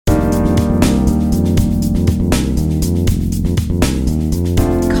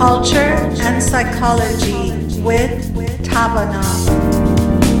Culture and Psychology with Tabana.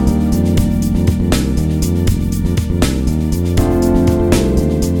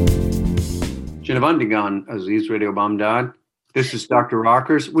 Shinavandigan, Aziz Radio Bamdad. This is Dr.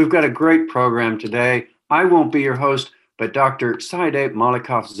 Rockers. We've got a great program today. I won't be your host, but Dr. Saideh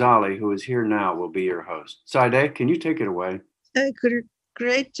Malikoff-Zali, who is here now, will be your host. Saideh, can you take it away?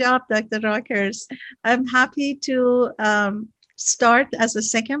 Great job, Dr. Rockers. I'm happy to start as a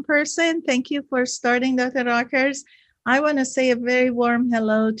second person. Thank you for starting, Dr. Rockers. I want to say a very warm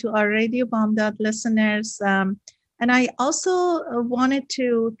hello to our Radio Bamdad listeners. And I also wanted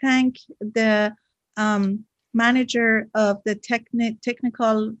to thank the manager of the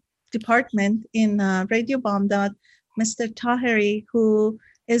technical department in Radio Bamdad, Mr. Tahiri, who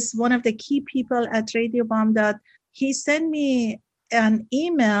is one of the key people at Radio Bamdad. He sent me an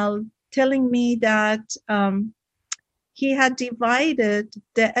email telling me that he had divided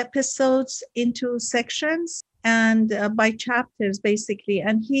the episodes into sections and by chapters, basically.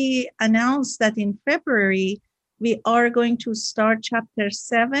 And he announced that in February, we are going to start chapter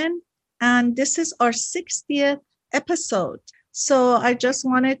 7. And this is our 60th episode. So I just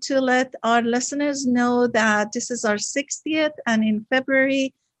wanted to let our listeners know that this is our 60th. And in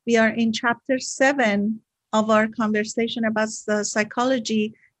February, we are in chapter 7 of our conversation about the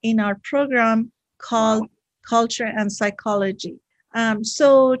psychology in our program called Culture and Psychology.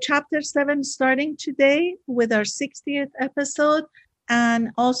 So chapter 7 starting today with our 60th episode.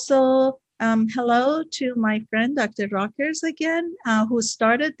 And also hello to my friend, Dr. Rockers again, who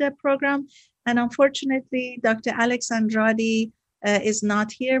started the program. And unfortunately, Dr. Alex Andrade is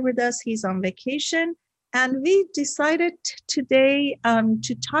not here with us. He's on vacation. And we decided today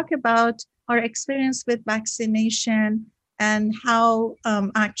to talk about our experience with vaccination and how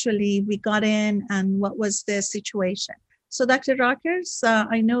actually we got in and what was the situation. So Dr. Rockers,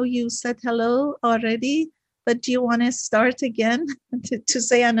 I know you said hello already, but do you want to start again to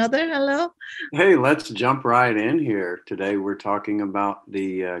say another hello? Hey, let's jump right in here. Today we're talking about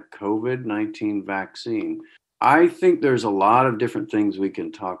the COVID-19 vaccine. I think there's a lot of different things we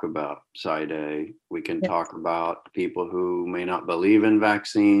can talk about, Saideh. We can talk about people who may not believe in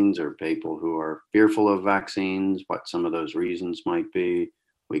vaccines or people who are fearful of vaccines, what some of those reasons might be.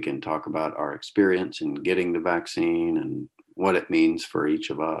 We can talk about our experience in getting the vaccine and what it means for each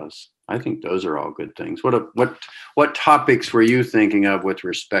of us. I think those are all good things. What topics were you thinking of with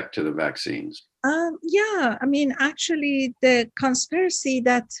respect to the vaccines? Actually, the conspiracy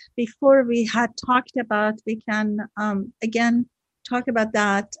that before we had talked about, we can again talk about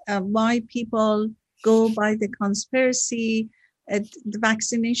that, why people go by the conspiracy. The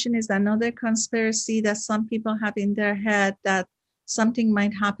vaccination is another conspiracy that some people have in their head, that something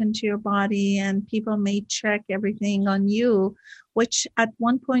might happen to your body and people may check everything on you, which at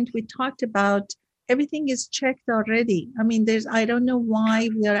one point we talked about, everything is checked already. I don't know why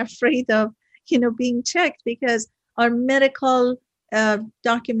we are afraid of being checked, because our medical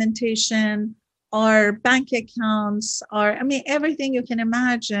documentation, our bank accounts, everything you can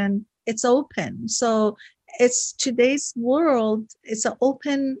imagine, it's open. So it's today's world. It's an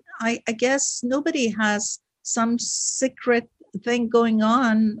open, I guess nobody has some secret thing going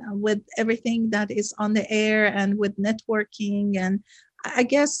on with everything that is on the air and with networking. And I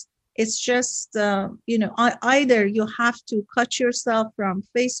guess it's just, either you have to cut yourself from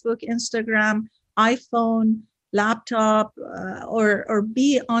Facebook, Instagram, iPhone, laptop, or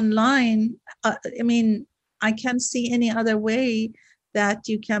be online. I can't see any other way that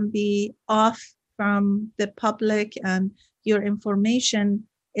you can be off from the public and your information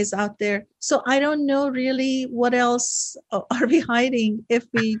is out there. So I don't know really what else are we hiding if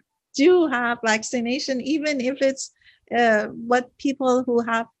we do have vaccination, even if it's what people who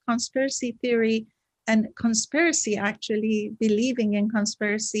have conspiracy theory and conspiracy, actually believing in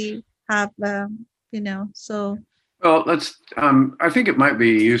conspiracy, have, so. Well, I think it might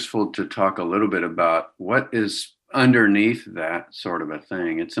be useful to talk a little bit about what is underneath that sort of a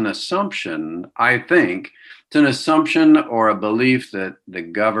thing. It's an assumption, I think. It's an assumption or a belief that the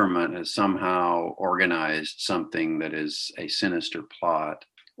government has somehow organized something that is a sinister plot,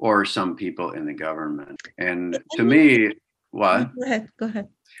 or some people in the government. And to me, what? Go ahead.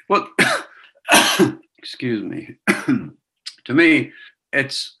 Well, excuse me. To me,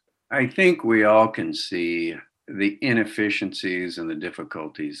 I think we all can see the inefficiencies and the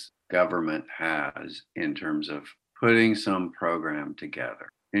difficulties government has in terms of putting some program together.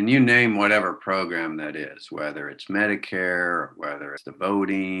 And you name whatever program that is, whether it's Medicare, or whether it's the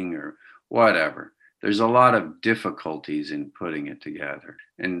voting or whatever. There's a lot of difficulties in putting it together.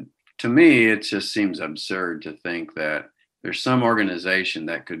 And to me, it just seems absurd to think that there's some organization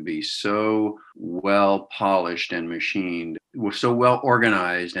that could be so well polished and machined, so well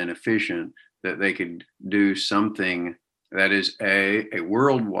organized and efficient that they could do something that is a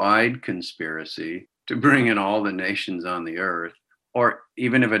worldwide conspiracy to bring in all the nations on the earth, or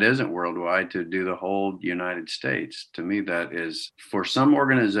even if it isn't worldwide, to do the whole United States. To me, that is, for some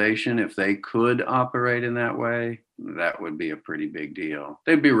organization, if they could operate in that way, that would be a pretty big deal.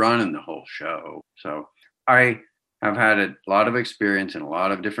 They'd be running the whole show. So I have had a lot of experience in a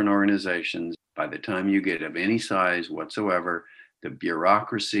lot of different organizations. By the time you get of any size whatsoever, the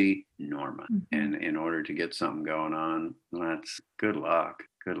bureaucracy, Norma. And in order to get something going on, that's good luck.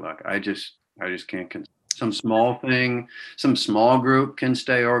 Good luck. I just can't. Some small thing, some small group can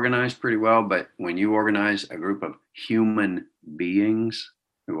stay organized pretty well, but when you organize a group of human beings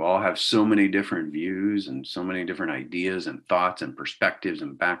who all have so many different views and so many different ideas and thoughts and perspectives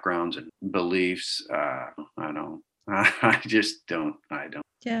and backgrounds and beliefs, I just don't.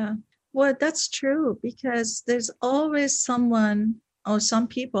 Yeah. Well, that's true, because there's always someone or some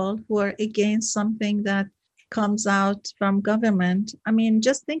people who are against something that comes out from government. I mean,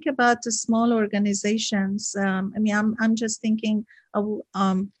 just think about the small organizations. I'm just thinking of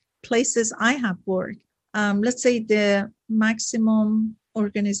places I have worked. Let's say the maximum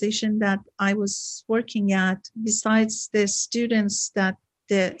organization that I was working at, besides the students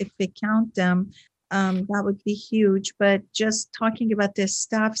if we count them, that would be huge. But just talking about the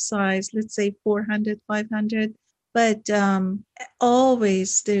staff size, let's say 400, 500. But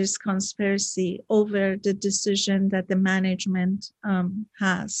always there's conspiracy over the decision that the management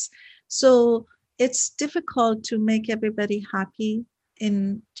has. So it's difficult to make everybody happy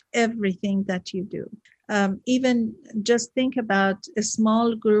in everything that you do. Even just think about a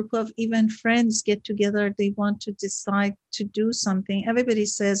small group of even friends get together, they want to decide to do something. Everybody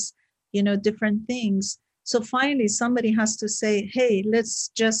says, different things. So finally, somebody has to say, hey, let's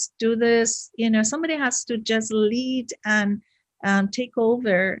just do this. Somebody has to just lead and take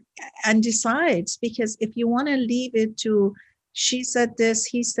over and decides. Because if you want to leave it to, she said this,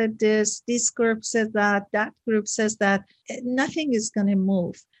 he said this group says that group says that, nothing is going to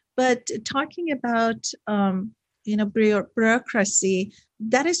move. But talking about, bureaucracy,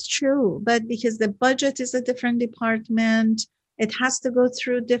 that is true. But because the budget is a different department, it has to go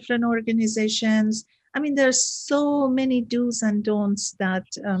through different organizations. I mean, there's so many do's and don'ts that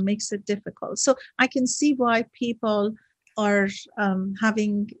makes it difficult. So I can see why people are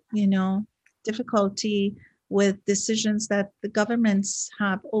having, difficulty with decisions that the governments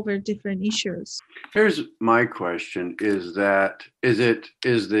have over different issues. Here's my question: is the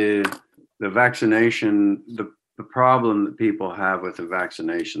vaccination, the problem that people have with the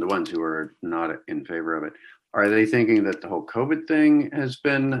vaccination, the ones who are not in favor of it, are they thinking that the whole COVID thing has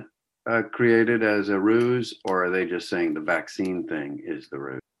been created as a ruse, or are they just saying the vaccine thing is the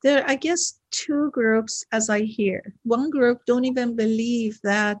ruse? There are, I guess, two groups, as I hear. One group don't even believe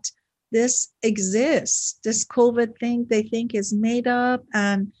that this exists. This COVID thing they think is made up,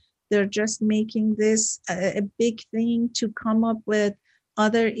 and they're just making this a big thing to come up with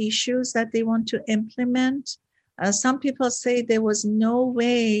other issues that they want to implement. Some people say there was no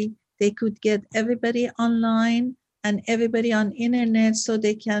way they could get everybody online and everybody on internet so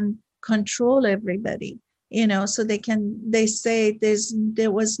they can control everybody. So they say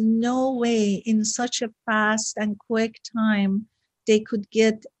there was no way in such a fast and quick time they could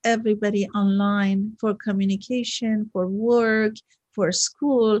get everybody online for communication, for work, for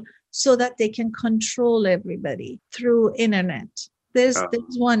school, so that they can control everybody through internet. There's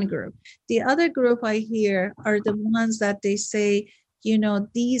one group. The other group I hear are the ones that they say,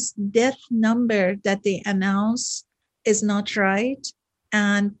 these death number that they announce is not right,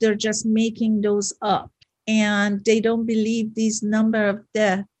 and they're just making those up. And they don't believe this number of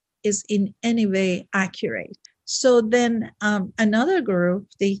death is in any way accurate. So then another group,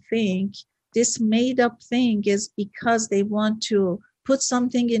 they think this made up thing is because they want to put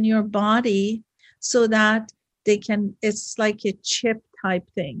something in your body so that they can, it's like a chip type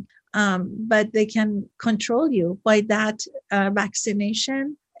thing, but they can control you by that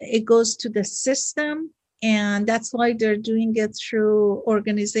vaccination. It goes to the system. And that's why they're doing it through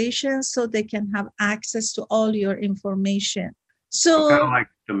organizations, so they can have access to all your information. So kind of like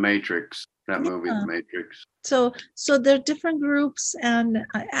The Matrix, that movie, The Matrix. So there are different groups. And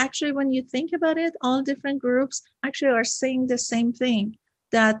actually, when you think about it, all different groups actually are saying the same thing,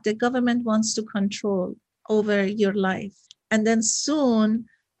 that the government wants to control over your life. And then soon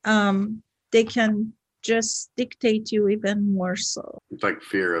they can just dictate you even more so. It's like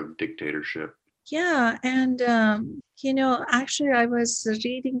fear of dictatorship. Yeah. And, actually, I was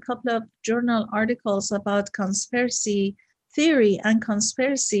reading a couple of journal articles about conspiracy theory and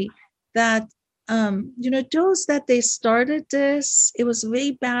conspiracy that those that they started this, it was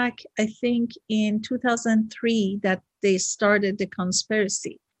way back, I think in 2003 that they started the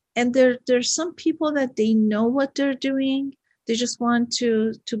conspiracy. And there's some people that they know what they're doing. They just want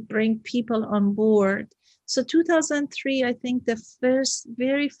to bring people on board. So 2003, I think the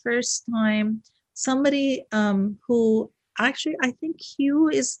very first time somebody who actually, I think Q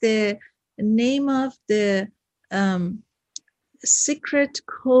is the name of the secret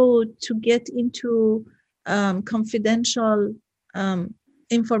code to get into confidential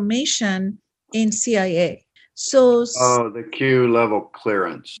information in CIA. So the Q level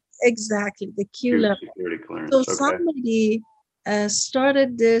clearance. Exactly, the Q Q level. security clearance. So Okay. somebody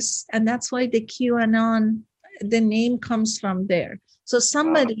started this, and that's why the QAnon, the name comes from there. So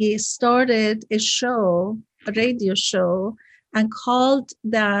somebody started a show, a radio show, and called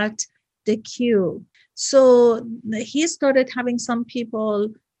that the Q. So he started having some people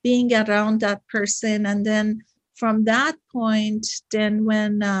being around that person. And then from that point, then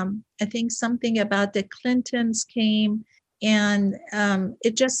when I think something about the Clintons came, and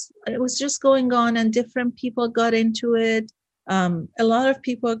it was just going on, and different people got into it. A lot of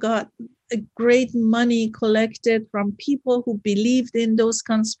people got a great money collected from people who believed in those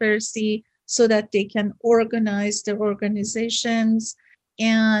conspiracy so that they can organize their organizations.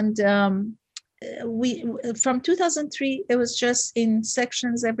 And we from 2003, it was just in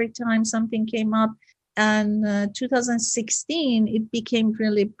sections every time something came up. And 2016, it became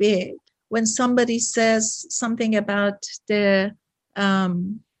really big when somebody says something about the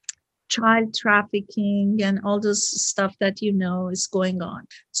child trafficking and all those stuff that is going on.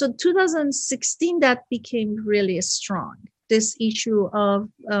 So 2016, that became really strong, this issue of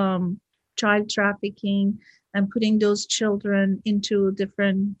child trafficking and putting those children into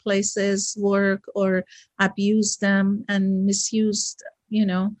different places, work, or abuse them and misuse,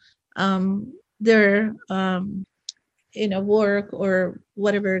 their work or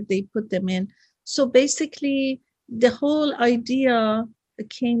whatever they put them in. So basically, the whole idea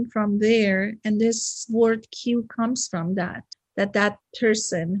came from there, and this word Q comes from that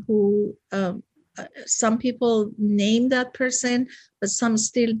person who some people name that person, but some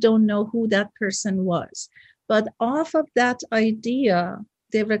still don't know who that person was. But off of that idea,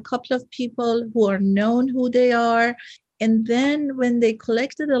 there were a couple of people who are known who they are. And then when they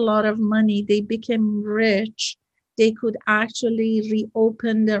collected a lot of money, they became rich. They could actually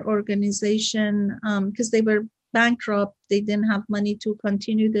reopen their organization because they were bankrupt. They didn't have money to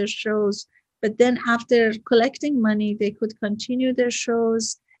continue their shows. But then after collecting money, they could continue their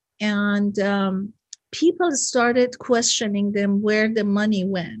shows. And people started questioning them where the money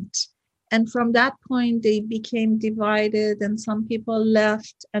went. And from that point, they became divided, and some people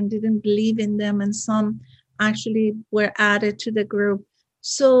left and didn't believe in them, and some actually were added to the group.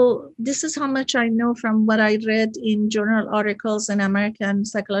 So this is how much I know from what I read in journal articles and American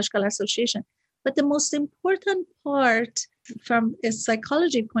Psychological Association. But the most important part from a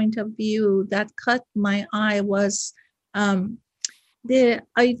psychology point of view that caught my eye was the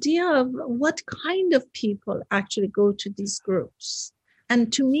idea of what kind of people actually go to these groups.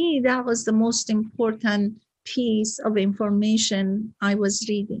 And to me, that was the most important piece of information I was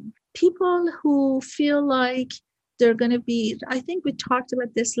reading. People who feel like they're going to be, I think we talked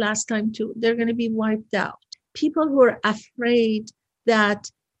about this last time too, they're going to be wiped out. People who are afraid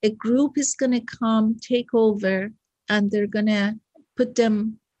that a group is going to come, take over, and they're going to put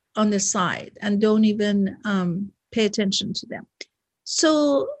them on the side and don't even pay attention to them.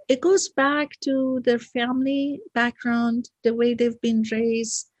 So it goes back to their family background, the way they've been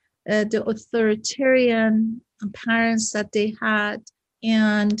raised, the authoritarian parents that they had,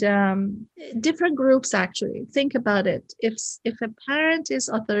 and different groups actually. Think about it. If a parent is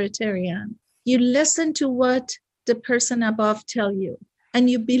authoritarian, you listen to what the person above tell you, and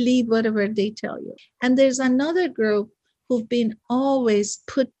you believe whatever they tell you. And there's another group who've been always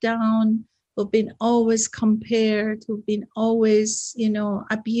put down, who've been always compared, who've been always,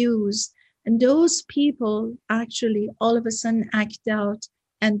 abused. And those people actually all of a sudden act out,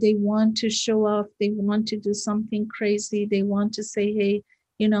 and they want to show off. They want to do something crazy. They want to say, hey,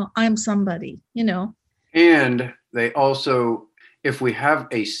 I'm somebody, And they also, if we have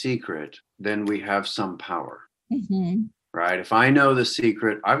a secret, then we have some power, right? If I know the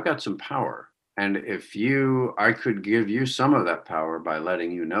secret, I've got some power. And I could give you some of that power by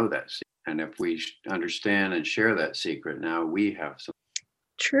letting you know that secret. And if we understand and share that secret, now we have some.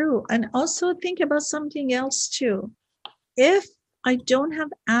 True. And also think about something else too. If I don't have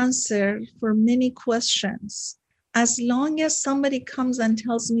answer for many questions, as long as somebody comes and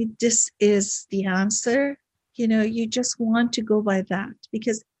tells me this is the answer, You just want to go by that,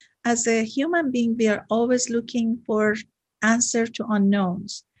 because as a human being, we are always looking for answer to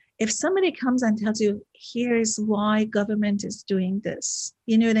unknowns. If somebody comes and tells you, here is why government is doing this,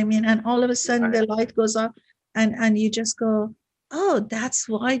 you know what I mean? And all of a sudden the light goes off and you just go, oh, that's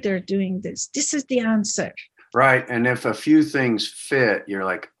why they're doing this. This is the answer. Right. And if a few things fit, you're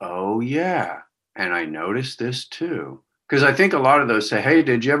like, oh, yeah. And I noticed this too. Because I think a lot of those say, hey,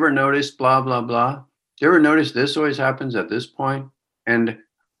 did you ever notice blah, blah, blah? Do you ever notice this always happens at this point? And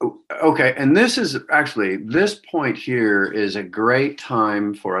okay. And this point here is a great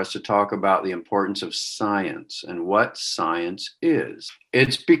time for us to talk about the importance of science and what science is.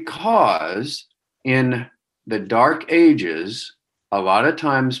 It's because in the Dark Ages, a lot of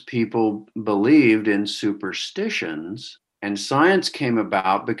times people believed in superstitions, and science came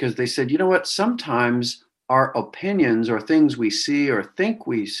about because they said, you know what, sometimes our opinions or things we see or think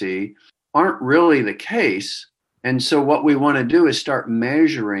we see aren't really the case. And so what we want to do is start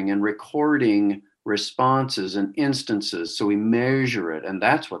measuring and recording responses and instances. So we measure it. And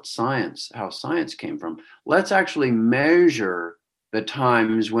that's how science came from. Let's actually measure the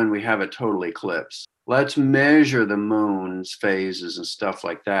times when we have a total eclipse. Let's measure the moon's phases and stuff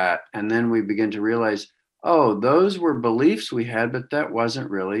like that. And then we begin to realize, oh, those were beliefs we had, but that wasn't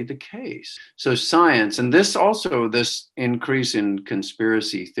really the case. So science, and this increase in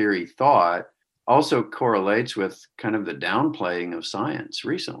conspiracy theory thought also correlates with kind of the downplaying of science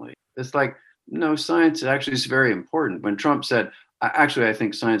recently. It's like, no, science actually is very important. When Trump said, actually, I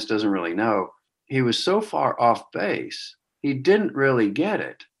think science doesn't really know, he was so far off base, he didn't really get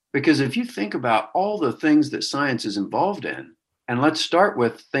it. Because if you think about all the things that science is involved in, and let's start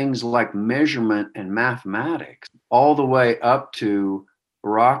with things like measurement and mathematics, all the way up to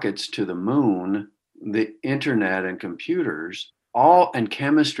rockets to the moon, the internet and computers, and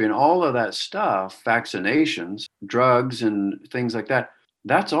chemistry and all of that stuff, vaccinations, drugs and things like that,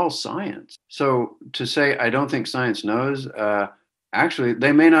 that's all science. So to say, I don't think science knows, actually,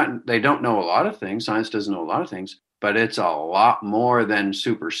 they don't know a lot of things. Science doesn't know a lot of things, but it's a lot more than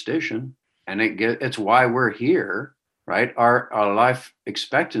superstition. And it's why we're here, right? Our life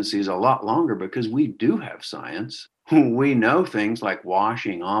expectancy is a lot longer because we do have science. We know things like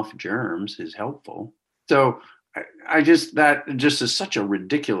washing off germs is helpful. So that just is such a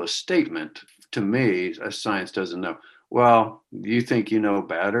ridiculous statement to me. Science doesn't know. Well, you think you know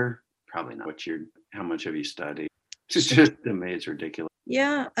better? Probably not. How much have you studied? It's just, to me, it's ridiculous.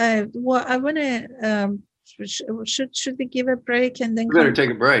 Yeah. Well, I want to, should we give a break and then we better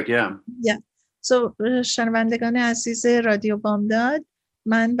take a break? Yeah. Yeah. So شنوندگان عزیز رادیو بامداد،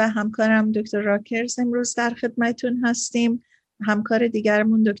 من و همکارم دکتر راکرز امروز در خدمتون هستیم. همکار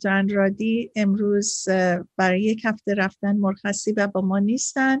دیگرمون دکتر اندرادی امروز برای یک هفته رفتن مرخصی و با ما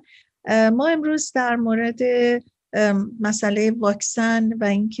نیستن. ما امروز در مورد مسئله واکسن و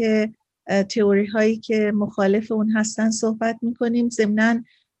اینکه تئوری هایی که مخالف اون هستن صحبت میکنیم. ضمناً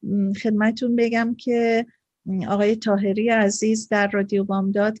خدمتون بگم که آقای طاهری عزیز در رادیو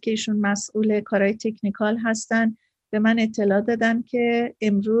بامداد که ایشون مسئول کارهای تکنیکال هستن به من اطلاع دادن که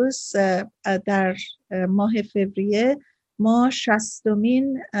امروز در ماه فوریه ما 60مین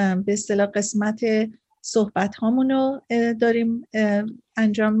به اصطلاح قسمت صحبت هامونو داریم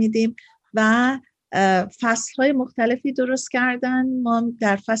انجام میدیم و فصل های مختلفی درست کردن. ما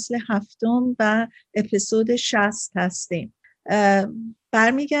در فصل 7 و اپیزود 60 هستیم.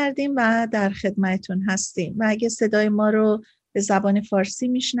 برمیگردیم و در خدمتون هستیم و اگه صدای ما رو به زبان فارسی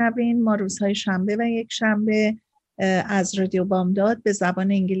میشنوین، ما روزهای شنبه و یک شنبه از رادیو بامداد به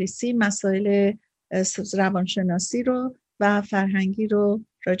زبان انگلیسی مسائل روانشناسی رو و فرهنگی رو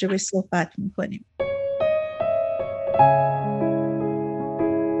راجبش صحبت میکنیم.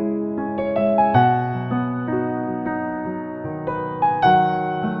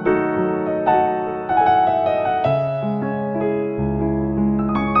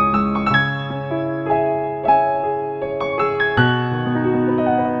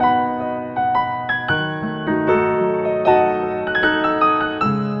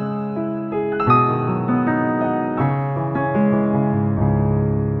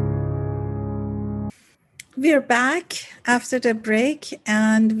 We're back after the break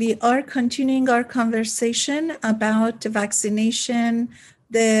and we are continuing our conversation about vaccination,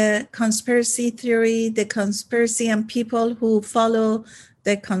 the conspiracy theory, the conspiracy and people who follow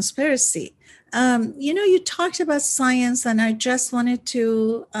the conspiracy. You talked about science and I just wanted to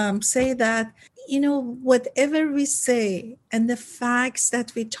say that, whatever we say and the facts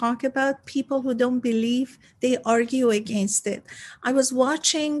that we talk about, people who don't believe, they argue against it. I was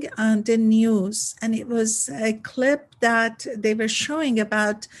watching the news, and it was a clip that they were showing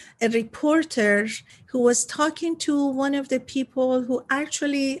about a reporter who was talking to one of the people who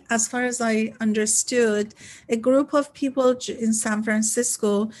actually, as far as I understood, a group of people in San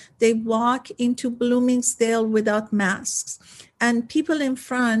Francisco, they walk into Bloomingdale without masks. And people in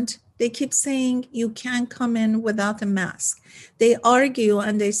front, they keep saying, you can't come in without a mask. They argue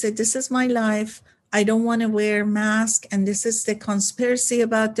and they say, this is my life. I don't want to wear a mask. And this is the conspiracy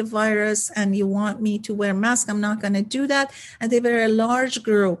about the virus. And you want me to wear a mask. I'm not going to do that. And they were a large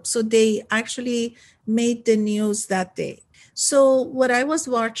group. So they actually made the news that day. So what I was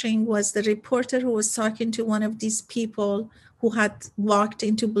watching was the reporter who was talking to one of these people who had walked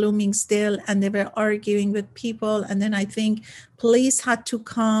into Bloomingdale, and they were arguing with people. And then I think police had to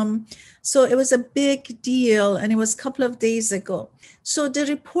come. So it was a big deal, and it was a couple of days ago. So the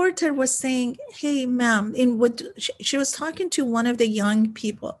reporter was saying, hey, ma'am, she was talking to one of the young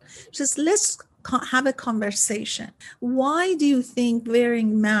people. She says, let's have a conversation. Why do you think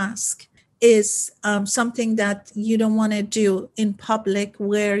wearing masks is something that you don't want to do in public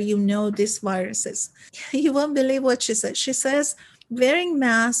where you know this virus is? You won't believe what she said. She says, wearing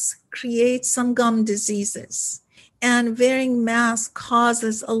masks creates some gum diseases, and wearing masks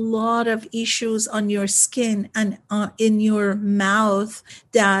causes a lot of issues on your skin and in your mouth,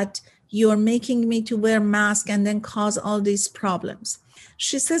 that you're making me to wear mask and then cause all these problems.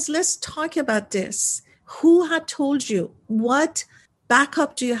 She says, let's talk about this. Who had told you? What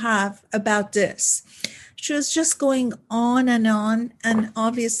backup do you have about this? She was just going on, and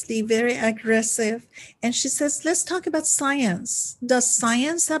obviously very aggressive. And she says, let's talk about science. Does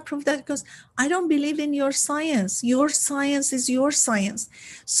science have proof that? Because I don't believe in your science. Your science is your science.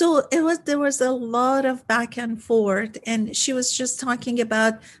 So there was a lot of back and forth. And she was just talking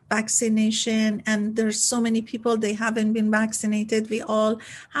about vaccination. And there's so many people, they haven't been vaccinated. We all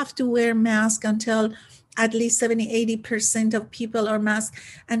have to wear masks until at least 70-80% of people are masked.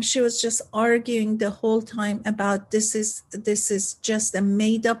 And she was just arguing the whole time about this is just a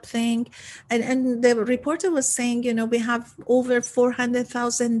made up thing. And the reporter was saying, we have over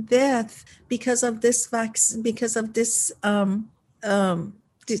 400,000 deaths because of this vaccine, because of this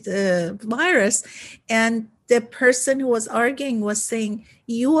virus. And the person who was arguing was saying,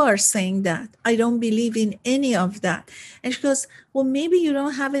 you are saying that. I don't believe in any of that. And she goes, well, maybe you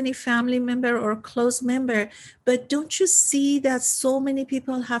don't have any family member or close member, but don't you see that so many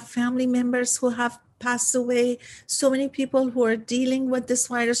people have family members who have passed away, so many people who are dealing with this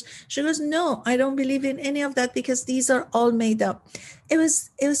virus? She goes, no, I don't believe in any of that, because these are all made up. It was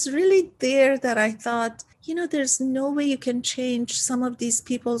really there that I thought, there's no way you can change some of these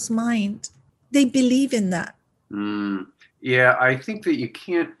people's mind. They believe in that. Yeah, I think that you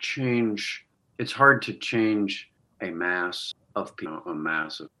can't change. It's hard to change a mass of people, a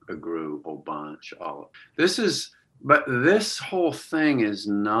mass of a group, a bunch, all. But this whole thing is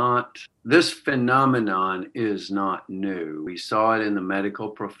not, this phenomenon is not new. We saw it in the medical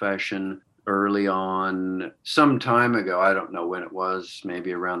profession early on, some time ago. I don't know when it was,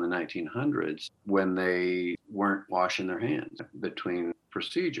 maybe around the 1900s, when they weren't washing their hands between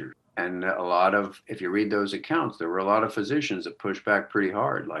procedures. And if you read those accounts, there were a lot of physicians that pushed back pretty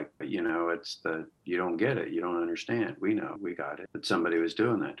hard. Like, you don't get it. You don't understand. We know, we got it. But somebody was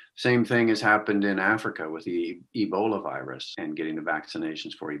doing that. Same thing has happened in Africa with the Ebola virus and getting the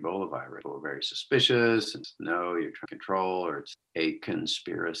vaccinations for Ebola virus. People were very suspicious. And no, you're trying to control, or it's a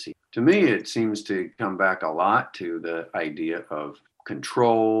conspiracy. To me, it seems to come back a lot to the idea of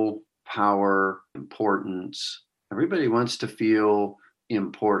control, power, importance. Everybody wants to feel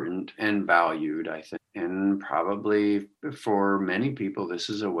important and valued, I think. And probably for many people, this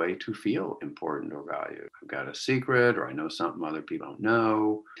is a way to feel important or valued. I've got a secret, or I know something other people don't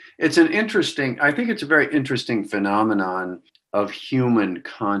know. I think it's a very interesting phenomenon of human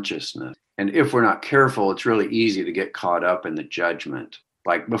consciousness. And if we're not careful, it's really easy to get caught up in the judgment.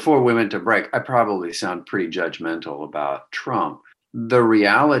 Like before we went to break, I probably sound pretty judgmental about Trump. The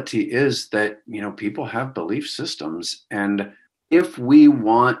reality is that, people have belief systems, and if we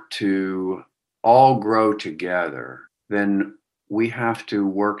want to all grow together, then we have to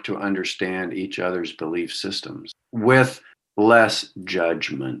work to understand each other's belief systems with less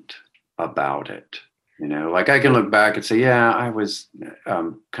judgment about it. Like I can look back and say, yeah, I was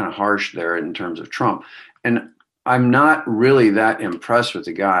kind of harsh there in terms of Trump. And I'm not really that impressed with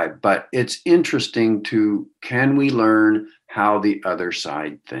the guy, but it's interesting can we learn how the other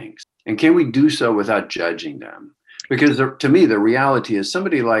side thinks? And can we do so without judging them? Because to me, the reality is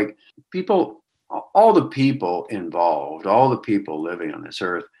somebody like people all the people involved, all the people living on this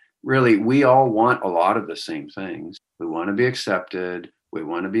earth, really, we all want a lot of the same things. We want to be accepted. We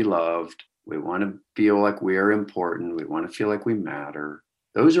want to be loved. We want to feel like we are important. We want to feel like we matter.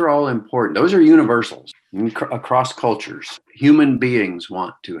 Those are all important. Those are universals across cultures. Human beings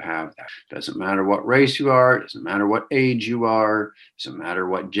want to have that. Doesn't matter what race you are. Doesn't matter what age you are. Doesn't matter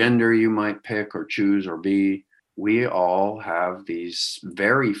what gender you might pick or choose or be. We all have these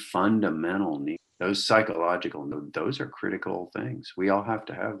very fundamental needs. Those psychological, those are critical things. We all have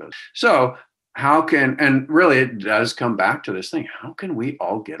to have those. So how can, and really it does come back to this thing, how can we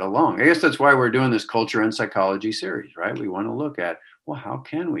all get along? I guess that's why we're doing this culture and psychology series, right? We want to look at, well, how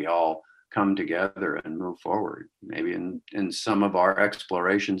can we all come together and move forward? Maybe in some of our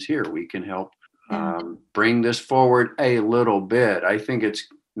explorations here, we can help bring this forward a little bit. I think it's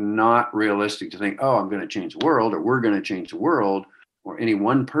not realistic to think, oh, I'm going to change the world, or we're going to change the world, or any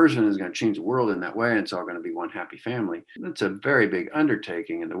one person is going to change the world in that way, and it's all going to be one happy family. That's a very big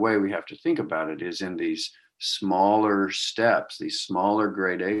undertaking. And the way we have to think about it is in these smaller steps, these smaller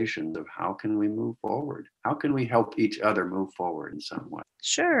gradations of how can we move forward? How can we help each other move forward in some way?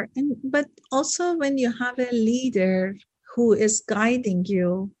 Sure. But also when you have a leader who is guiding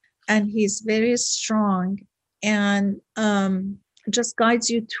you and he's very strong and just guides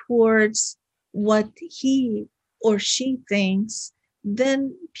you towards what he or she thinks,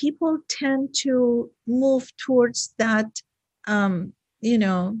 then people tend to move towards that,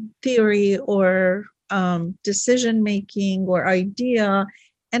 theory or decision making or idea.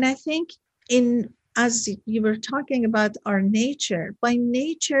 And I think as you were talking about our nature, by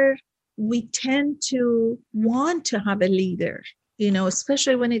nature, we tend to want to have a leader,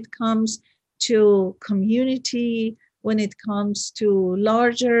 especially when it comes to community, when it comes to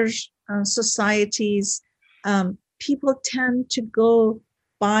larger societies. People tend to go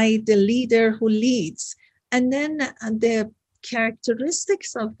by the leader who leads. And then the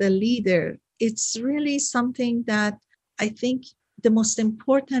characteristics of the leader, it's really something that I think the most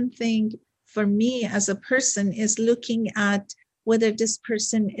important thing for me as a person is looking at whether this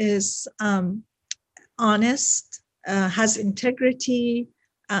person is honest, has integrity.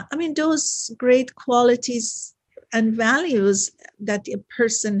 Those great qualities and values that a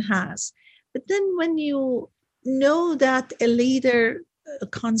person has. But then when you know that a leader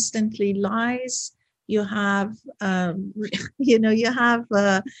constantly lies, you have, you have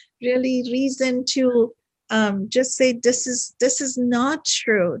really reason to just say this is not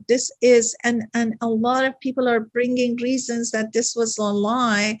true. This is, and a lot of people are bringing reasons that this was a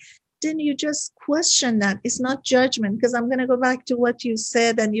lie. Then you just question that. It's not judgment, because I'm going to go back to what you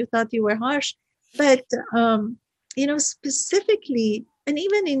said, and you thought you were harsh, but specifically. And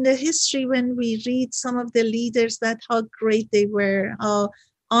even in the history, when we read some of the leaders, that how great they were, how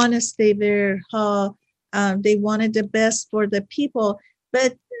honest they were, how they wanted the best for the people.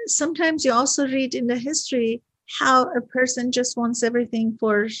 But sometimes you also read in the history how a person just wants everything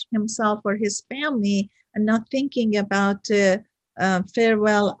for himself or his family and not thinking about the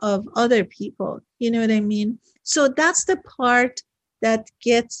farewell of other people. You know what I mean? So that's the part that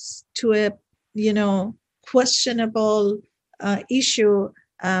gets to a, questionable issue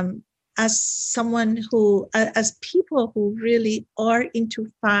as someone who, as people who really are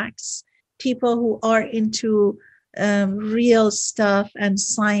into facts, people who are into real stuff and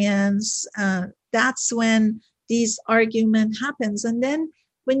science. That's when these argument happens. And then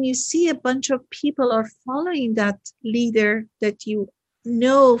when you see a bunch of people are following that leader that you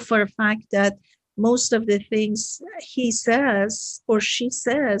know for a fact that most of the things he says or she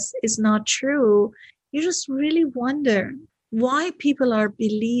says is not true, you just really wonder why people are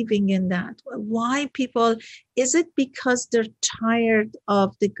believing in that. Why people, is it because they're tired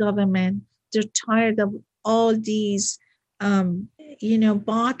of the government? They're tired of all these,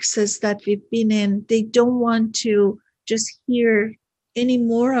 boxes that we've been in. They don't want to just hear any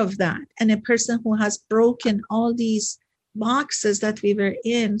more of that. And a person who has broken all these boxes that we were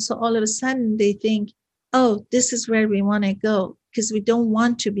in, so all of a sudden they think, oh, this is where we want to go, because we don't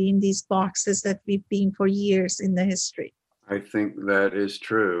want to be in these boxes that we've been for years in the history. I think that is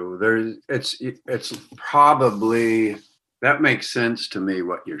true. It's probably, that makes sense to me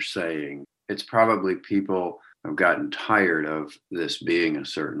what you're saying. It's probably people have gotten tired of this being a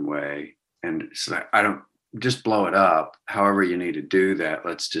certain way, and so I don't just blow it up. However you need to do that,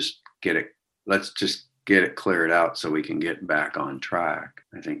 let's just get it cleared out so we can get back on track.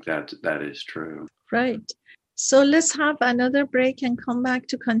 I think that is true. Right. So let's have another break and come back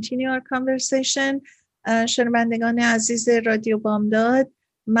to continue our conversation. شنوندگان عزیز رادیو بامداد،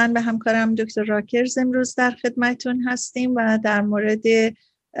 من و همکارم دکتر راکرز امروز در خدمتتون هستیم و در مورد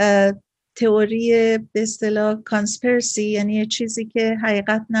تئوری به اصطلاح کانسپرسی، یعنی یه چیزی که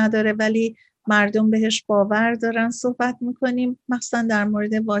حقیقت نداره ولی مردم بهش باور دارن صحبت میکنیم، مخصوصا در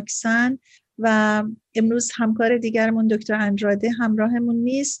مورد واکسن. و امروز همکار دیگرمون دکتر اندراده همراهمون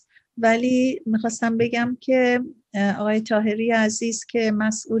نیست، ولی میخواستم بگم که آقای طاهری عزیز که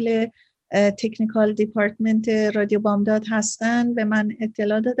مسئول تکنیکال دیپارتمنت رادیو بامداد هستن به من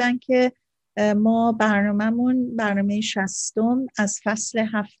اطلاع دادن که ما برنامه 60 از فصل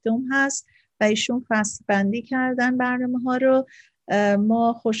 7 هست و ایشون فصل بندی کردن برنامه ها رو.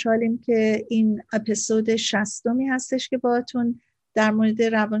 ما خوشحالیم که این اپیزود 60 هستش که باهاتون در مورد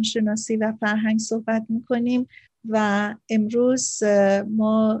روانشناسی و فرهنگ صحبت میکنیم و امروز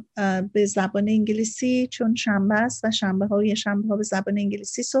ما به زبان انگلیسی، چون شنبه است و شنبه ها به زبان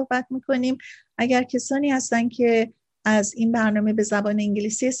انگلیسی صحبت میکنیم. اگر کسانی هستن که از این برنامه به زبان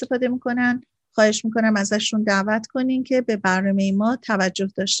انگلیسی استفاده میکنن، خواهش میکنم ازشون دعوت کنین که به برنامه ما توجه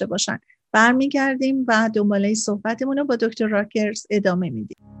داشته باشن. برمیگردیم و دنباله صحبتمون رو با دکتر راکرز ادامه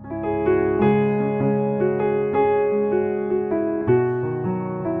میدیم.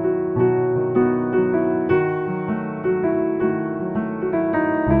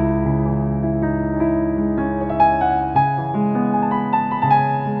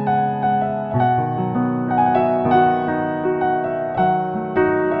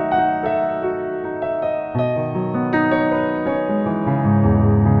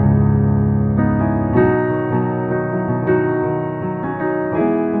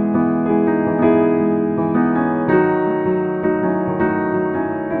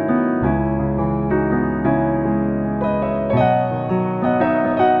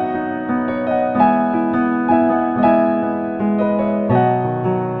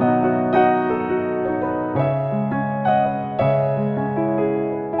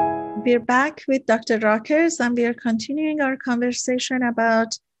 We're back with Dr. Rockers and we are continuing our conversation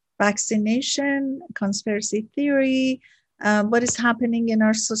about vaccination, conspiracy theory, what is happening in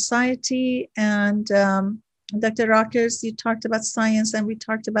our society. And Dr. Rockers, you talked about science and we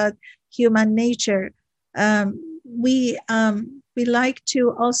talked about human nature. We like to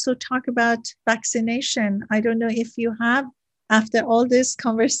also talk about vaccination. I don't know if you have, after all this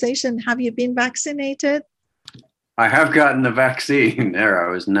conversation, have you been vaccinated? I have gotten the vaccine. There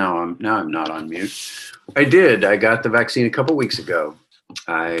I was. Now I'm not on mute. I did. I got the vaccine a couple weeks ago.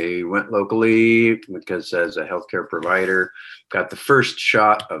 I went locally because as a healthcare provider, got the first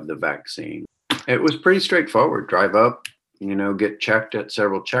shot of the vaccine. It was pretty straightforward. Drive up, get checked at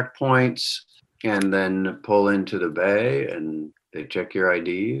several checkpoints and then pull into the bay and they check your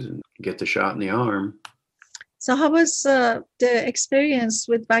IDs and get the shot in the arm. So how was the experience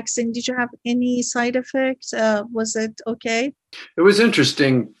with vaccine? Did you have any side effects? Was it okay? It was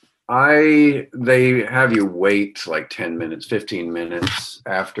interesting. They have you wait like 10 minutes, 15 minutes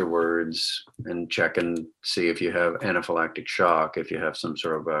afterwards and check and see if you have anaphylactic shock, if you have some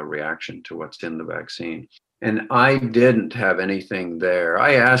sort of a reaction to what's in the vaccine. And I didn't have anything there.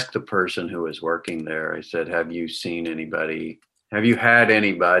 I asked the person who was working there, I said, have you had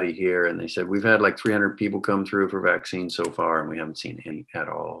anybody here? And they said, we've had like 300 people come through for vaccines so far, and we haven't seen any at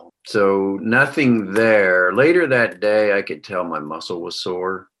all. So nothing there. Later that day, I could tell my muscle was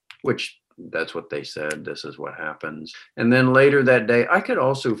sore, which that's what they said. This is what happens. And then later that day, I could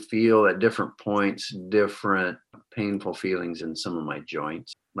also feel at different points, different painful feelings in some of my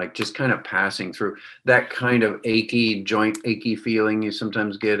joints, like just kind of passing through that kind of joint achy feeling you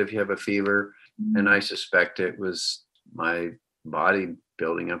sometimes get if you have a fever. Mm-hmm. And I suspect it was my body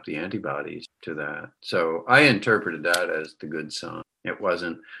building up the antibodies to that. So I interpreted that as the good sign. It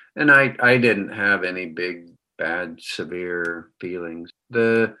wasn't, and I didn't have any big, bad, severe feelings.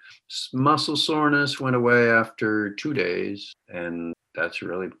 The muscle soreness went away after 2 days, and that's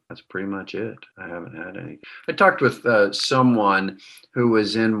pretty much it. I haven't had any. I talked with someone who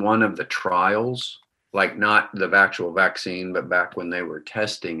was in one of the trials, like not the actual vaccine, but back when they were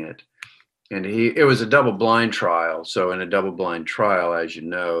testing it. And it was a double-blind trial. So in a double-blind trial, as you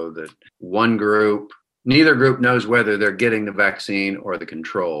know, that neither group knows whether they're getting the vaccine or the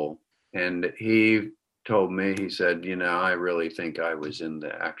control. And he told me, he said, I really think I was in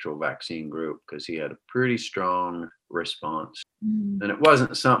the actual vaccine group because he had a pretty strong response. Mm. And it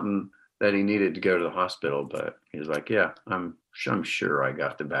wasn't something that he needed to go to the hospital, but he was like, yeah, I'm sure I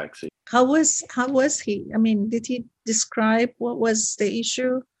got the vaccine. How was he? I mean, did he describe what was the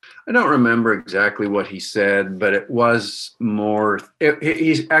issue? I don't remember exactly what he said, but it was more,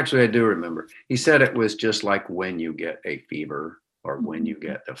 I do remember. He said it was just like when you get a fever or when you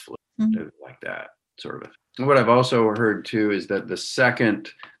get the flu, like that. sort of. And what I've also heard too is that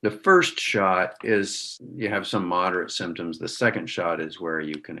the first shot is you have some moderate symptoms. The second shot is where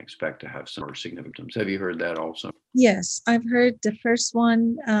you can expect to have some more significant symptoms. Have you heard that also? Yes, I've heard the first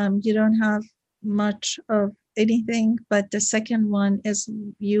one, you don't have much of anything, but the second one is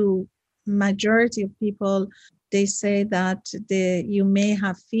majority of people, they say that you may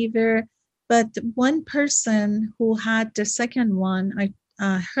have fever. But one person who had the second one, I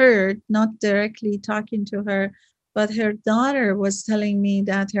heard, not directly talking to her, but her daughter was telling me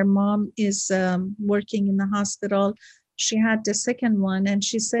that her mom is working in the hospital. She had the second one, and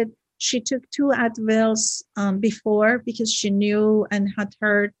she said she took two Advils before because she knew and had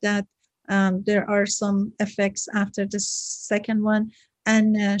heard that there are some effects after the second one.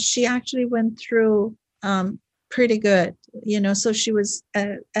 And she actually went through pretty good, so she was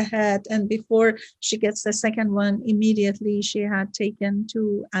ahead. And before she gets the second one, immediately she had taken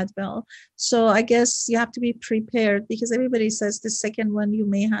two Advil. So I guess you have to be prepared, because everybody says the second one, you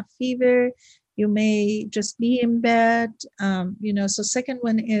may have fever, you may just be in bed, so second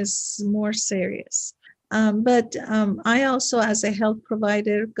one is more serious. But I also, as a health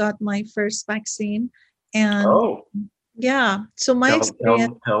provider, got my first vaccine. And yeah, so my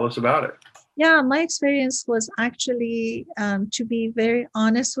experience. Tell us about it. Yeah, my experience was actually, to be very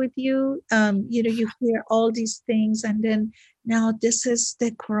honest with you, you hear all these things, and then now this is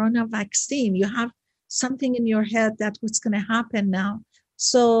the corona vaccine. You have something in your head that what's going to happen now.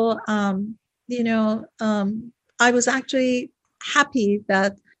 So, I was actually happy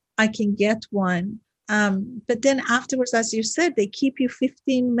that I can get one. But then afterwards, as you said, they keep you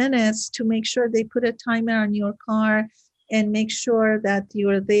 15 minutes to make sure they put a timer on your car and make sure that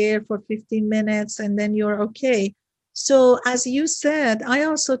you're there for 15 minutes and then you're okay. So as you said, I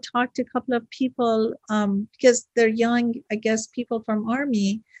also talked to a couple of people because they're young, I guess, people from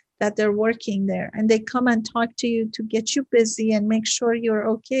Army that they're working there, and they come and talk to you to get you busy and make sure you're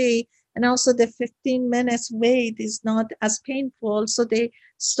okay. And also the 15 minutes wait is not as painful. So they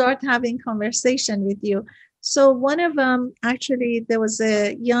start having conversation with you. So one of them, actually, there was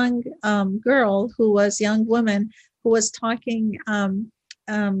a young young woman who was talking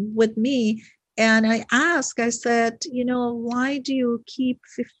with me. And I asked, I said, why do you keep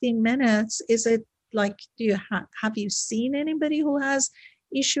 15 minutes? Is it like, do you have you seen anybody who has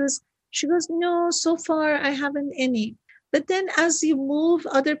issues? She goes, no, so far I haven't any. But then as you move,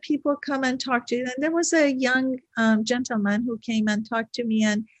 other people come and talk to you. And there was a young gentleman who came and talked to me,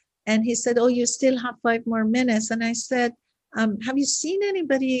 and he said, oh, you still have 5 more minutes. And I said, have you seen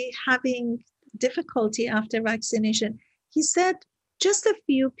anybody having difficulty after vaccination? He said, just a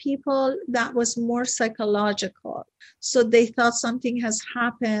few people that was more psychological. So they thought something has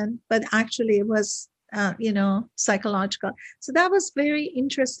happened, but actually it was, psychological. So that was very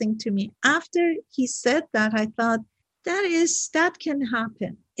interesting to me. After he said that, I thought, that can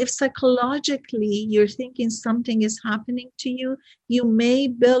happen. If psychologically you're thinking something is happening to you, you may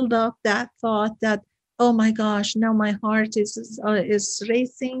build up that thought that, oh my gosh, now my heart is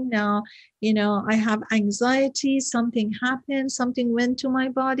racing. Now, I have anxiety. Something happened. Something went to my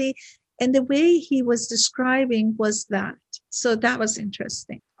body. And the way he was describing was that. So that was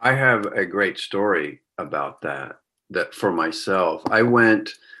interesting. I have a great story about that for myself. I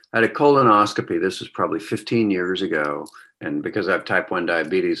had a colonoscopy. This was probably 15 years ago. And because I have type 1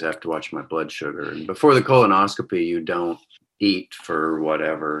 diabetes, I have to watch my blood sugar. And before the colonoscopy, you don't eat for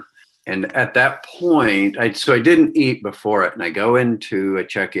whatever. And at that point, I didn't eat before it. And I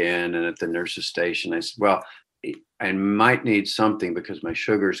check in, and at the nurse's station, I said, well, I might need something because my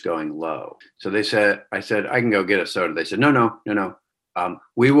sugar's going low. So I said, I can go get a soda. They said, no.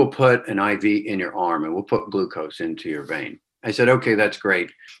 We will put an IV in your arm and we'll put glucose into your vein. I said, okay, that's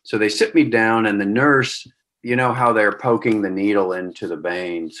great. So they sit me down, and the nurse, you know how they're poking the needle into the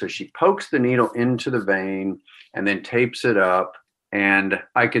vein. So she pokes the needle into the vein and then tapes it up. And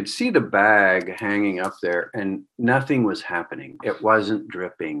I could see the bag hanging up there, and nothing was happening. It wasn't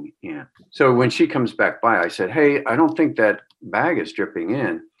dripping in. So when she comes back by, I said, hey, I don't think that bag is dripping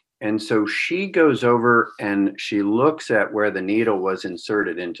in. And so she goes over and she looks at where the needle was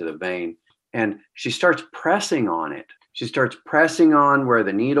inserted into the vein, and she starts pressing on it. She starts pressing on where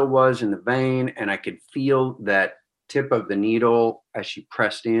the needle was in the vein, and I could feel that tip of the needle as she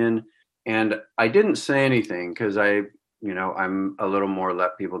pressed in. And I didn't say anything because I'm a little more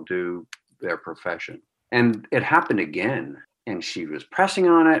let people do their profession. And it happened again. And she was pressing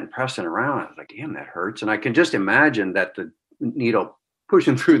on it and pressing around. I was like, damn, that hurts. And I can just imagine that the needle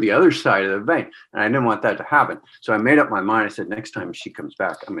pushing through the other side of the vein. And I didn't want that to happen. So I made up my mind. I said, next time she comes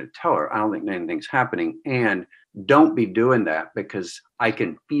back, I'm going to tell her I don't think anything's happening. And don't be doing that because I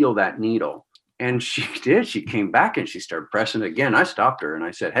can feel that needle. And she did. She came back and she started pressing it again. I stopped her and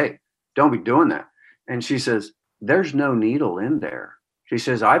I said, hey, don't be doing that. And she says, there's no needle in there. She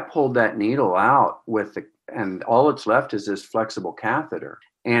says, I pulled that needle out and all it's left is this flexible catheter.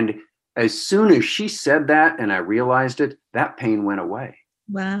 And as soon as she said that and I realized it, that pain went away.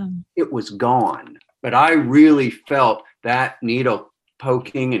 Wow. It was gone. But I really felt that needle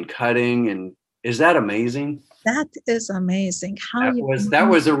poking and cutting. And is that amazing? That is amazing.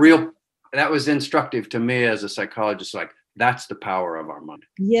 That was instructive to me as a psychologist. Like, that's the power of our mind.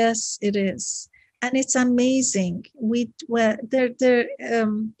 Yes, it is. And it's amazing. They're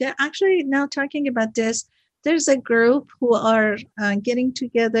actually now talking about this. There's a group who are getting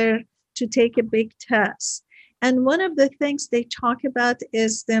together to take a big test. And one of the things they talk about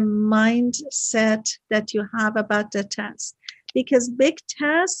is the mindset that you have about the test. Because big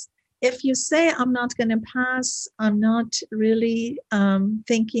tests, if you say, I'm not going to pass, I'm not really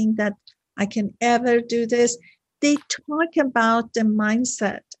thinking that I can ever do this, they talk about the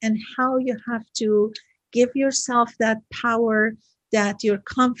mindset and how you have to give yourself that power, that you're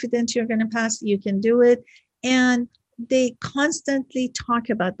confident you're going to pass, you can do it. And they constantly talk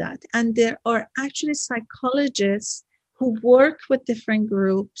about that. And there are actually psychologists who work with different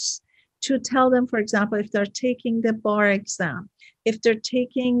groups to tell them, for example, if they're taking the bar exam, if they're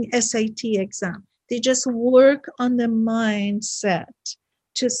taking SAT exam, they just work on the mindset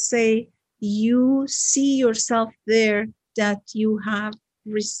to say, you see yourself there, that you have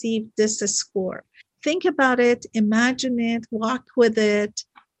received this score. Think about it, imagine it, walk with it,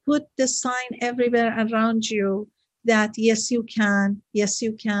 put the sign everywhere around you that yes, you can,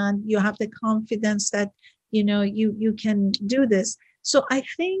 you have the confidence that, you can do this. So I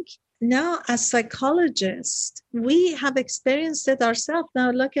think now as psychologists, we have experienced it ourselves.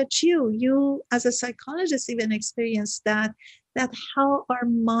 Now look at you as a psychologist even experienced that how our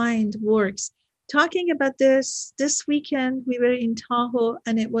mind works. Talking about this weekend, we were in Tahoe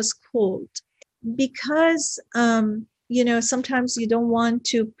and it was cold because, sometimes you don't want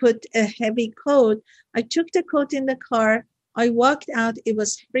to put a heavy coat. I took the coat in the car. I walked out. It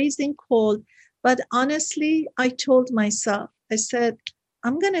was freezing cold. But honestly, I told myself, I said,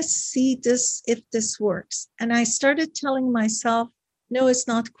 I'm going to see this if this works. And I started telling myself, no, it's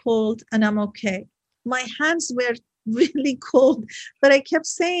not cold and I'm okay. My hands were really cold, but I kept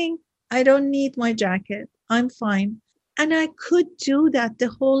saying, I don't need my jacket. I'm fine. And I could do that the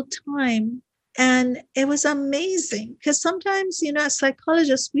whole time. And it was amazing because sometimes, as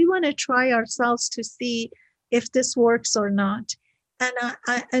psychologists, we want to try ourselves to see if this works or not.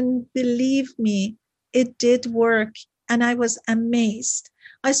 And believe me, it did work. And I was amazed.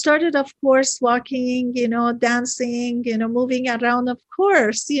 I started, of course, walking, dancing, moving around, of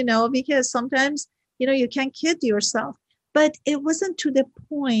course, because sometimes, you can't kid yourself. But it wasn't to the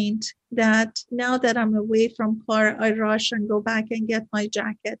point that now that I'm away from car, I rush and go back and get my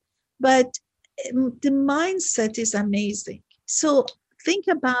jacket. But the mindset is amazing. So think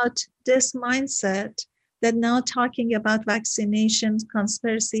about this mindset that now talking about vaccinations,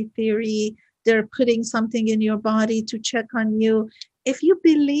 conspiracy theory, they're putting something in your body to check on you. If you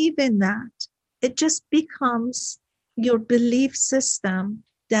believe in that, it just becomes your belief system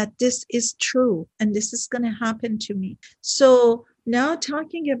that this is true and this is going to happen to me. So now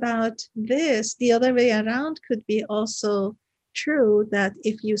talking about this, the other way around could be also true, that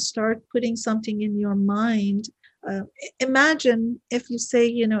if you start putting something in your mind, imagine if you say,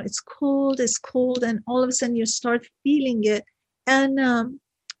 it's cold, and all of a sudden you start feeling it. And,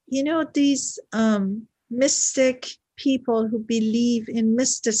 these mystic people who believe in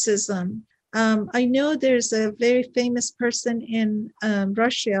mysticism, I know there's a very famous person in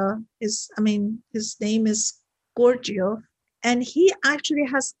Russia. His name is Gorgiev, and he actually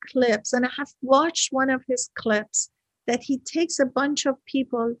has clips, and I have watched one of his clips that he takes a bunch of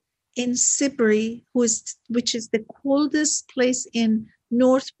people in Siberia, which is the coldest place in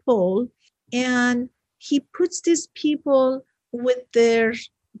North Pole, and he puts these people with their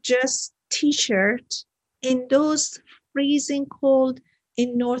just t-shirt in those freezing cold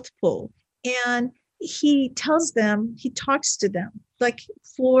in North Pole. And he talks to them, like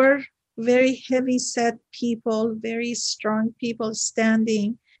 4 very heavy set people, very strong people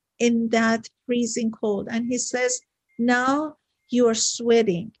standing in that freezing cold. And he says, now you are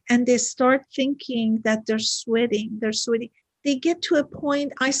sweating. And they start thinking that they're sweating. They get to a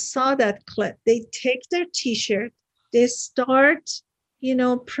point, I saw that clip. They take their t-shirt, they start,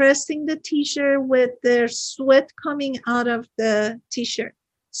 pressing the t-shirt with their sweat coming out of the t-shirt.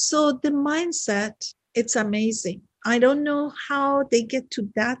 So the mindset, it's amazing. I don't know how they get to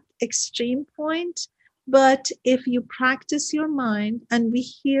that extreme point, But if you practice your mind, and we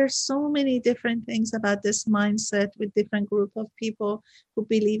hear so many different things about this mindset with different group of people who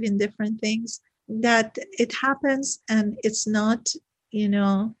believe in different things, that it happens, and it's not, you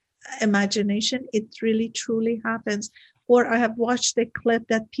know, imagination. It really truly happens. Or I have watched a clip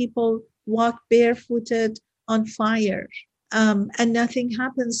that people walk barefooted on fire, and nothing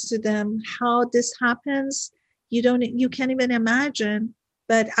happens to them. How this happens, you can't even imagine.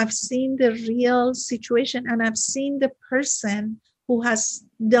 But I've seen the real situation, and I've seen the person who has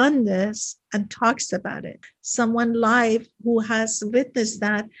done this and talks about it. Someone live who has witnessed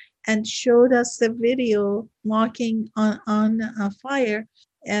that and showed us the video walking on a fire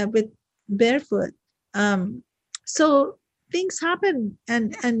with barefoot. Um, so things happen,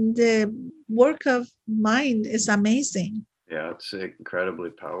 and the work of mind is amazing. Yeah, it's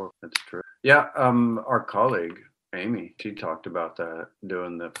incredibly powerful. That's true. Yeah, our colleague Amy, she talked about that,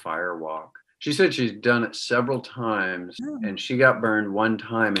 doing the fire walk. She said she's done it several times, and she got burned one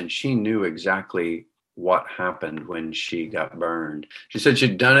time, and she knew exactly what happened when she got burned. She said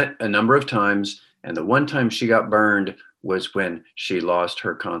she'd done it a number of times, and the one time she got burned was when she lost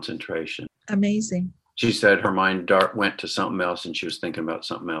her concentration. Amazing. She said her mind went to something else, and she was thinking about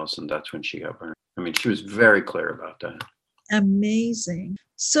something else, and that's when she got burned. I mean, she was very clear about that. Amazing.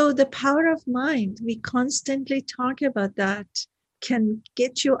 So the power of mind, we constantly talk about that, can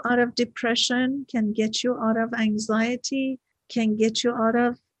get you out of depression, can get you out of anxiety, can get you out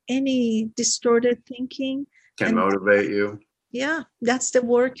of any distorted thinking. Can motivate you. Yeah, that's the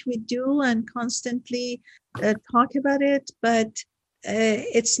work we do, and constantly talk about it. But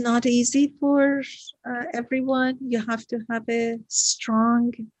it's not easy for everyone. You have to have a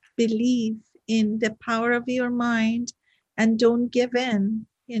strong belief in the power of your mind, and don't give in,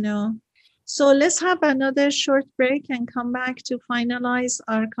 you know. So let's have another short break and come back to finalize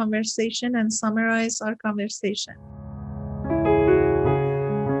our conversation and summarize our conversation.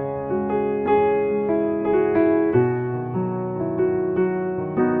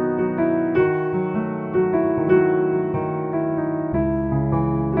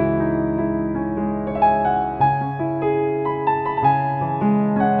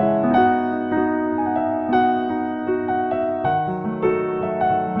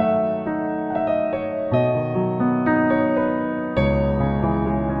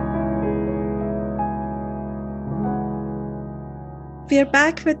 We're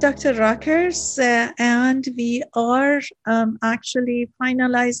back with Dr. Rockers, and we are actually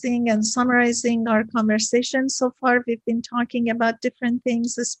finalizing and summarizing our conversation. So far, we've been talking about different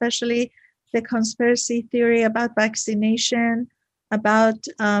things, especially the conspiracy theory about vaccination, about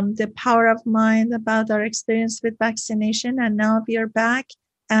the power of mind, about our experience with vaccination. And now we are back,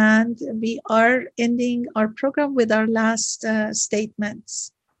 and we are ending our program with our last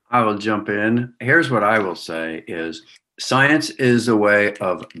statements. I will jump in. Here's what I will say is, science is a way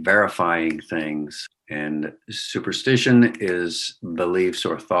of verifying things, and superstition is beliefs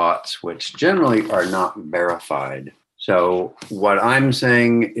or thoughts which generally are not verified. So what I'm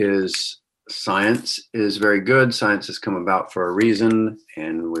saying is science is very good. Science has come about for a reason,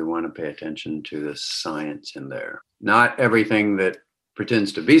 and we want to pay attention to the science in there. Not everything that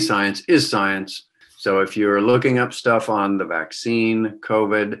pretends to be science is science. So if you're looking up stuff on the vaccine,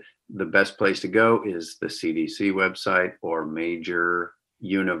 COVID, the best place to go is the CDC website or major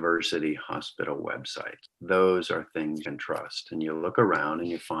university hospital websites. Those are things you can trust. And you look around and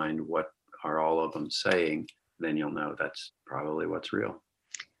you find what are all of them saying, then you'll know that's probably what's real.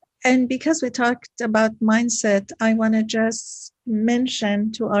 And because we talked about mindset, I want to just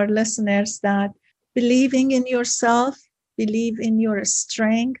mention to our listeners that believing in yourself, believe in your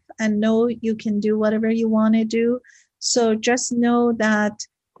strength, and know you can do whatever you want to do. So just know that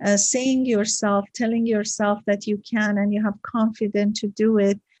saying yourself, telling yourself that you can and you have confidence to do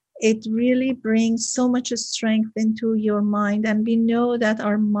it, it really brings so much strength into your mind. And we know that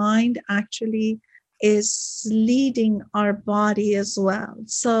our mind actually is leading our body as well.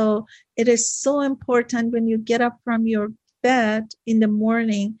 So it is so important when you get up from your bed in the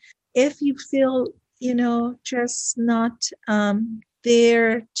morning, if you feel, just not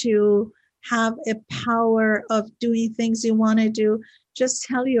there to have a power of doing things you want to do, just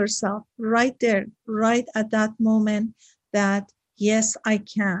tell yourself right there, right at that moment, that yes, I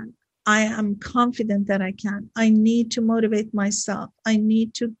can. I am confident that I can. I need to motivate myself. I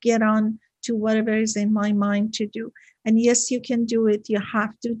need to get on to whatever is in my mind to do. And yes, you can do it. You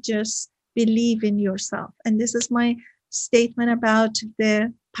have to just believe in yourself. And this is my statement about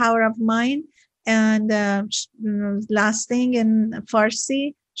the power of mind. And last thing in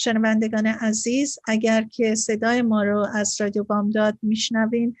Farsi, شنوندگان عزیز، اگر که صدای ما رو از رادیو بامداد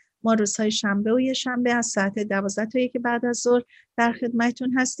میشنوین، ما روزهای شنبه و یه شنبه از ساعت 12 تا 1 بعد از ظهر در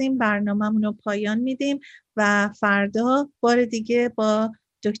خدمتتون هستیم. برنامه‌مون رو پایان میدیم و فردا بار دیگه با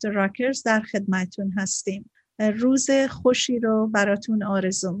دکتر راکرز در خدمتتون هستیم. روز خوشی رو براتون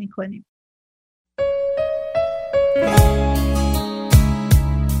آرزو میکنیم.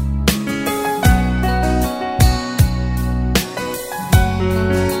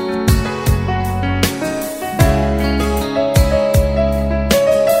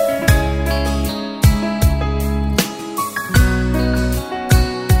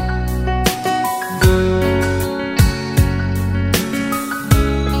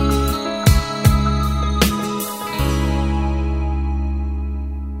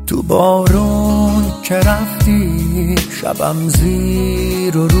 تو بارون که رفتی شبم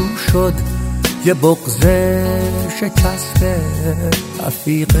زیر و رو شد، یه بغض شکسته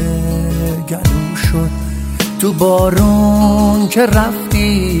رفیق گلو شد. تو بارون که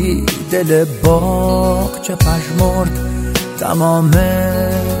رفتی دل باغ چه پژمرد، تمام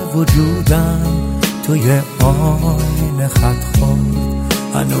وجودم توی آینه خط خورد.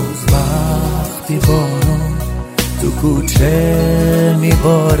 هنوز وقتی بارون تو کوچه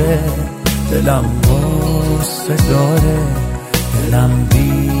میباره، دلم غصه داره، دلم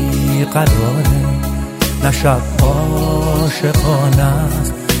بیقراره. نه شب عاشقانه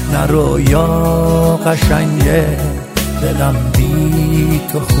است، نه رویا قشنگه. دلم بی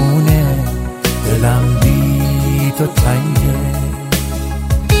تو خونه، دلم بی تو تنگه.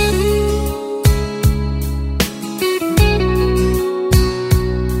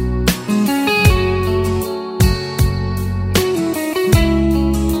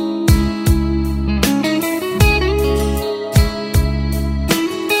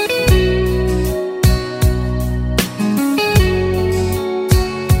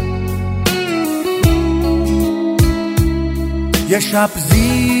 یه شب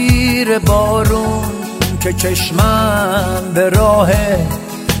زیر بارون که چشمم به راهه،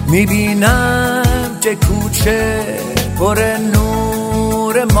 میبینم که کوچه پر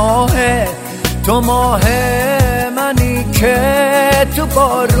نور ماهه. تو ماه منی که تو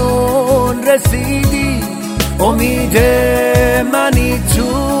بارون رسیدی، امید منی تو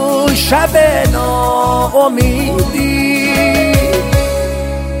شب ناامیدی.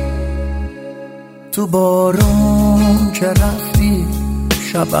 تو بارون که رفتی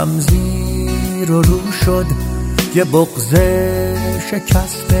شبم زیر و رو شد، یه بغض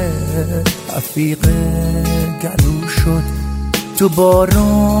شکسته رفیق گلو شد. تو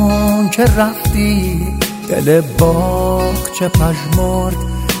بارون که رفتی دل باغ چه پژمرد،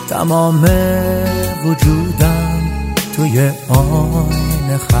 تمام وجودم توی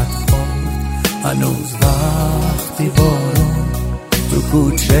آینه خط خورد. هنوز وقتی بارون تو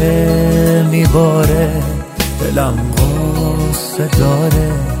کوچه میباره، دلم غصه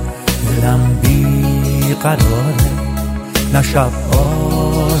داره، دلم بیقراره. نه شب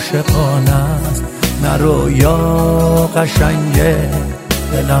عاشقانه است، نه رویا قشنگه.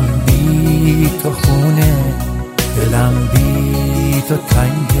 دلم بی تو خونه، دلم بی تو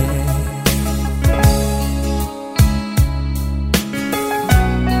تنگه.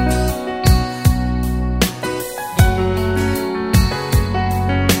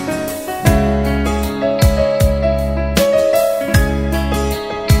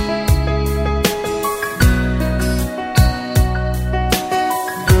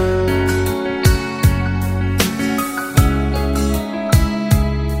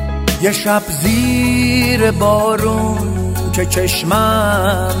 یه شب زیر بارون که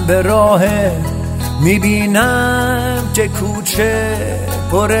چشمم به راهه، میبینم که کوچه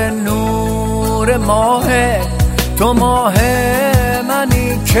پر نور ماهه. تو ماه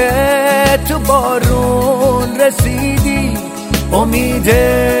منی که تو بارون رسیدی، امید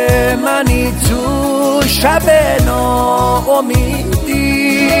منی تو شب ناامیدی.